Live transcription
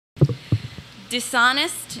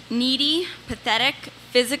Dishonest, needy, pathetic,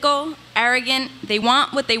 physical, arrogant. They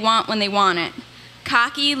want what they want when they want it.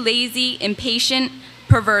 Cocky, lazy, impatient,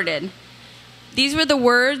 perverted. These were the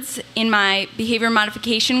words in my behavior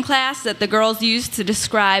modification class that the girls used to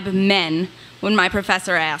describe men when my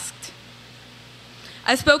professor asked.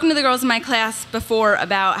 I've spoken to the girls in my class before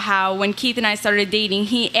about how when Keith and I started dating,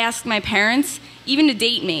 he asked my parents even to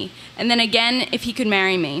date me, and then again if he could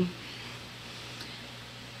marry me.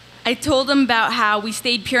 I told him about how we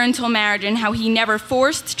stayed pure until marriage and how he never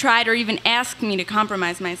forced, tried, or even asked me to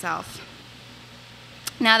compromise myself.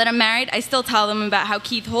 Now that I'm married, I still tell them about how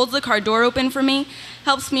Keith holds the car door open for me,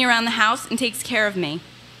 helps me around the house, and takes care of me.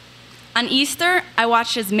 On Easter, I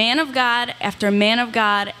watched as man of God after man of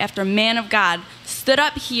God after man of God stood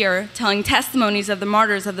up here telling testimonies of the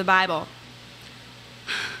martyrs of the Bible.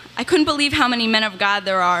 I couldn't believe how many men of God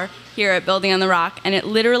there are here at Building on the Rock, and it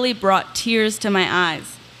literally brought tears to my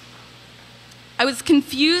eyes. I was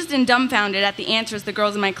confused and dumbfounded at the answers the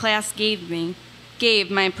girls in my class gave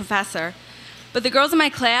my professor. But the girls in my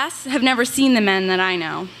class have never seen the men that I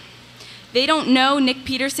know. They don't know Nick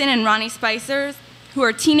Peterson and Ronnie Spicer, who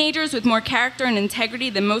are teenagers with more character and integrity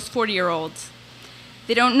than most 40-year-olds.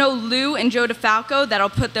 They don't know Lou and Joe DeFalco that'll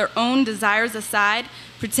put their own desires aside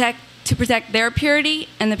to protect their purity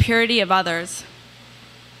and the purity of others.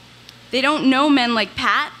 They don't know men like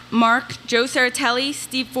Pat, Mark, Joe Saratelli,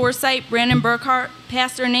 Steve Forsythe, Brandon Burkhart,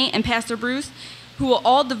 Pastor Nate, and Pastor Bruce, who will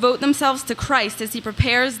all devote themselves to Christ as he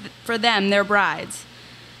prepares for them, their brides.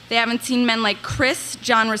 They haven't seen men like Chris,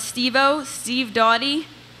 John Restivo, Steve Doughty.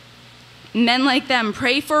 Men like them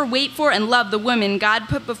pray for, wait for, and love the women God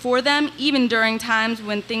put before them, even during times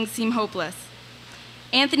when things seem hopeless.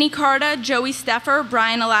 Anthony Carta, Joey Steffer,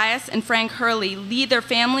 Brian Elias, and Frank Hurley lead their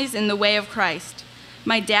families in the way of Christ.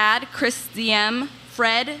 My dad, Chris DM,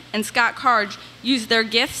 Fred, and Scott Carge use their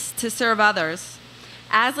gifts to serve others.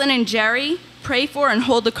 Aslan and Jerry pray for and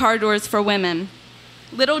hold the car doors for women.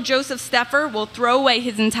 Little Joseph Steffer will throw away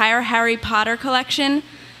his entire Harry Potter collection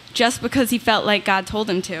just because he felt like God told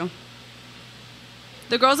him to.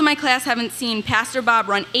 The girls in my class haven't seen Pastor Bob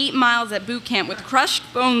run 8 miles at boot camp with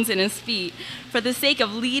crushed bones in his feet for the sake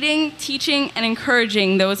of leading, teaching, and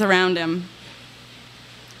encouraging those around him.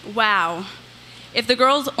 Wow. If the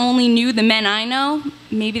girls only knew the men I know,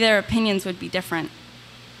 maybe their opinions would be different.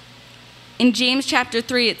 In James chapter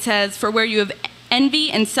 3, it says, "For where you have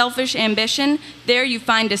envy and selfish ambition, there you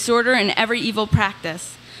find disorder and every evil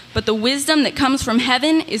practice. But the wisdom that comes from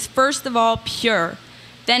heaven is first of all pure,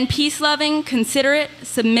 then peace-loving, considerate,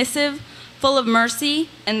 submissive, full of mercy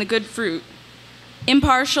and the good fruit,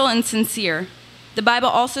 impartial and sincere." The Bible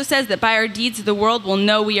also says that by our deeds the world will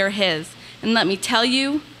know we are his. And let me tell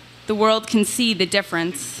you, the world can see the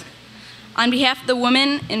difference. On behalf of the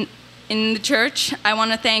women in the church, I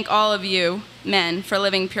want to thank all of you, men, for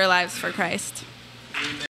living pure lives for Christ.